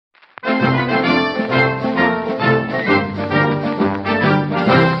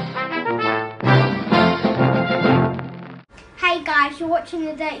you're watching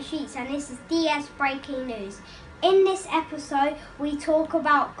the Dirt Sheets and this is DS Breaking News. In this episode, we talk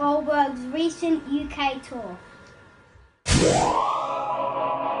about Goldberg's recent UK tour.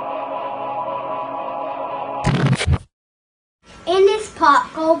 In this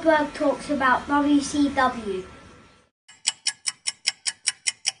part, Goldberg talks about WCW.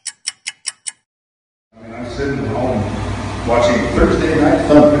 I'm sitting at home watching Thursday Night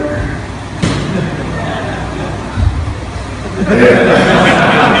Thunder. I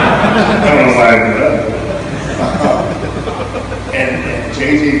don't know why I did that. And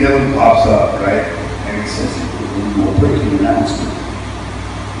J.J. Dillon pops up, right? And he says, "We'll breaking announcement.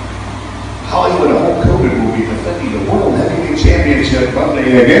 Hollywood Hulk Hogan will be defending the World Heavyweight Championship Monday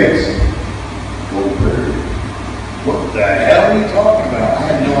against Goldberg." What the hell are you talking about? I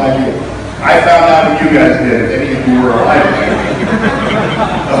had no idea. I found out when you guys did, if any of you were alive.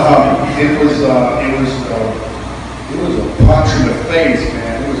 It was a punch in the face,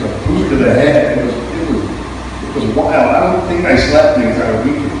 man. It was a boot to the head. It was wild. I don't think I slept the entire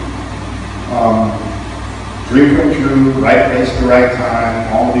weekend. Dream come true, right place at the right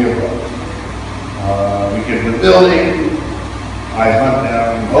time, all the above. We get in the building. I hunt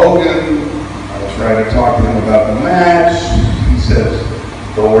down Hogan. I try to talk to him about the match. He says,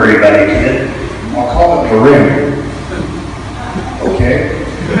 "Don't worry about it, kid. I'll call it the ring." Okay.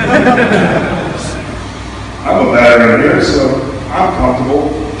 I'm a veteran here, so I'm comfortable.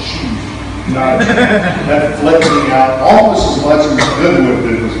 Not flexing out almost as much as Goodwood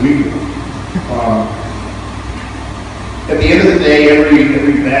did this weekend. At the end of the day,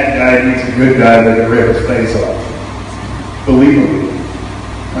 every bad guy needs a good guy that can rip his face off. Believe me.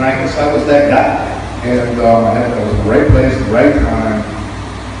 And I guess I was that guy. And I was in the right place at the right time.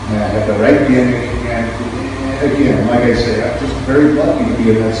 And I had the right gimmick. And again, like I say, I'm just very lucky to be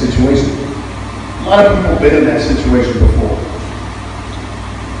in that situation. A lot of people have been in that situation before.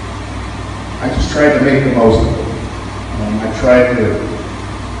 I just tried to make the most of it. I tried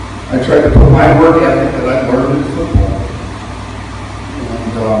to put my work ethic that I learned in football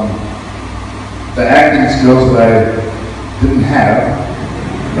and the acting skills that I didn't have.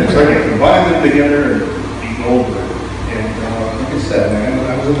 I tried to combine them together and be Goldberg. And like I said, man,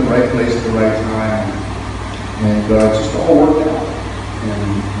 I was in the right place at the right time, and it just all worked out. And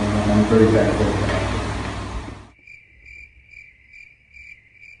I'm very thankful for that.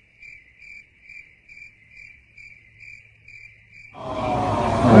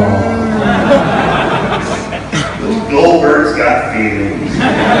 Goldberg's got feelings.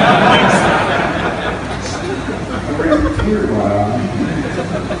 I'm bringing a tear to my eye.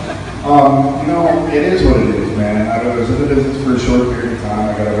 You know, it is what it is, man. I was in the business for a short period of time.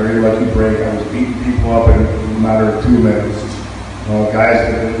 I got a very lucky break. I was beating people up in a matter of 2 minutes. Guys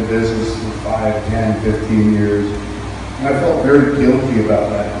that have been in the business for 5, 10, 15 years. And I felt very guilty about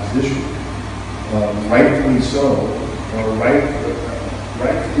that position. Rightfully so. Or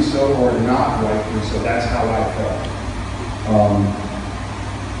rightfully so or not rightfully so. That's how I felt.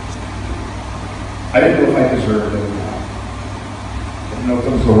 I didn't know if I deserved it or not. I didn't know if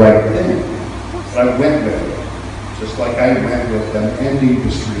it was the right thing. But I went with it. Just like I went with them ending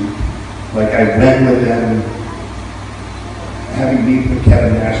the streak. Like I went with them having me put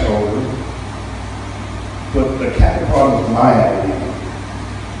Kevin Nash over. But the Catapult was my idea.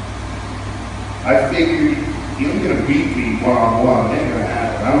 I figured, you're going to beat me one-on-one, it ain't going to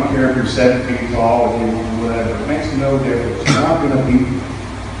happen. I don't care if you're 7 feet tall or whatever. It makes no difference. You're not going to beat me.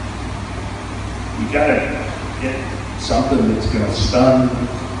 You got to get something that's going to stun a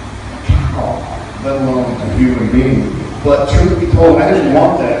cow, let alone a human being. But truth be told, I didn't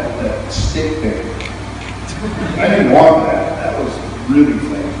want that stick thing. I didn't want that. That was really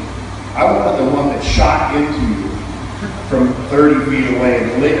fake. I wanted the one that shot into you from 30 feet away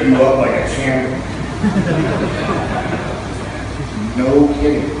and lit you up like a candle. No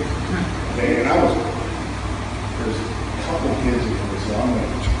kidding. Okay, and there's a couple kids in here, so I'm going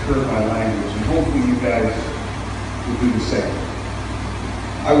to curb my language, and hopefully you guys will do the same.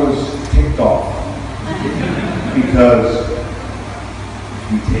 I was ticked off because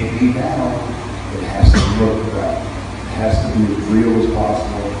if you take me down, it has to look right. It has to be as real as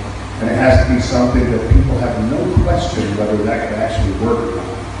possible, and it has to be something that people have no question whether that could actually work or not.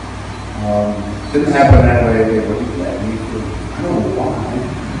 Didn't happen that way. They wouldn't let me through. I don't know why.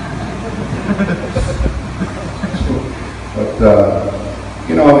 But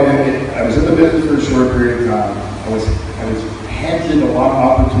you know, I was in the business for a short period of time. I was handed a lot of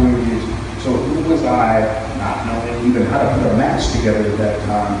opportunities. So who was I, not knowing even how to put a match together at that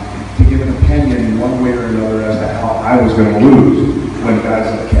time, to give an opinion one way or another as to how I was going to lose when guys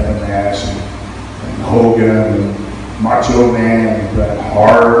like Kevin Nash and Hogan and Macho Man, Bret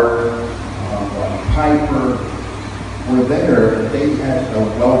Hart, Roddy Piper were there, and they had a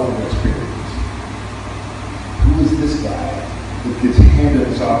wealth of experience. Who is this guy that gets handed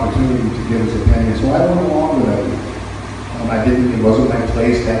this opportunity to give his opinion? So I went along with it. I didn't, it wasn't my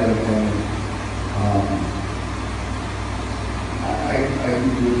place to have an opinion. I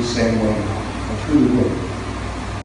would do it the same way. I truly would.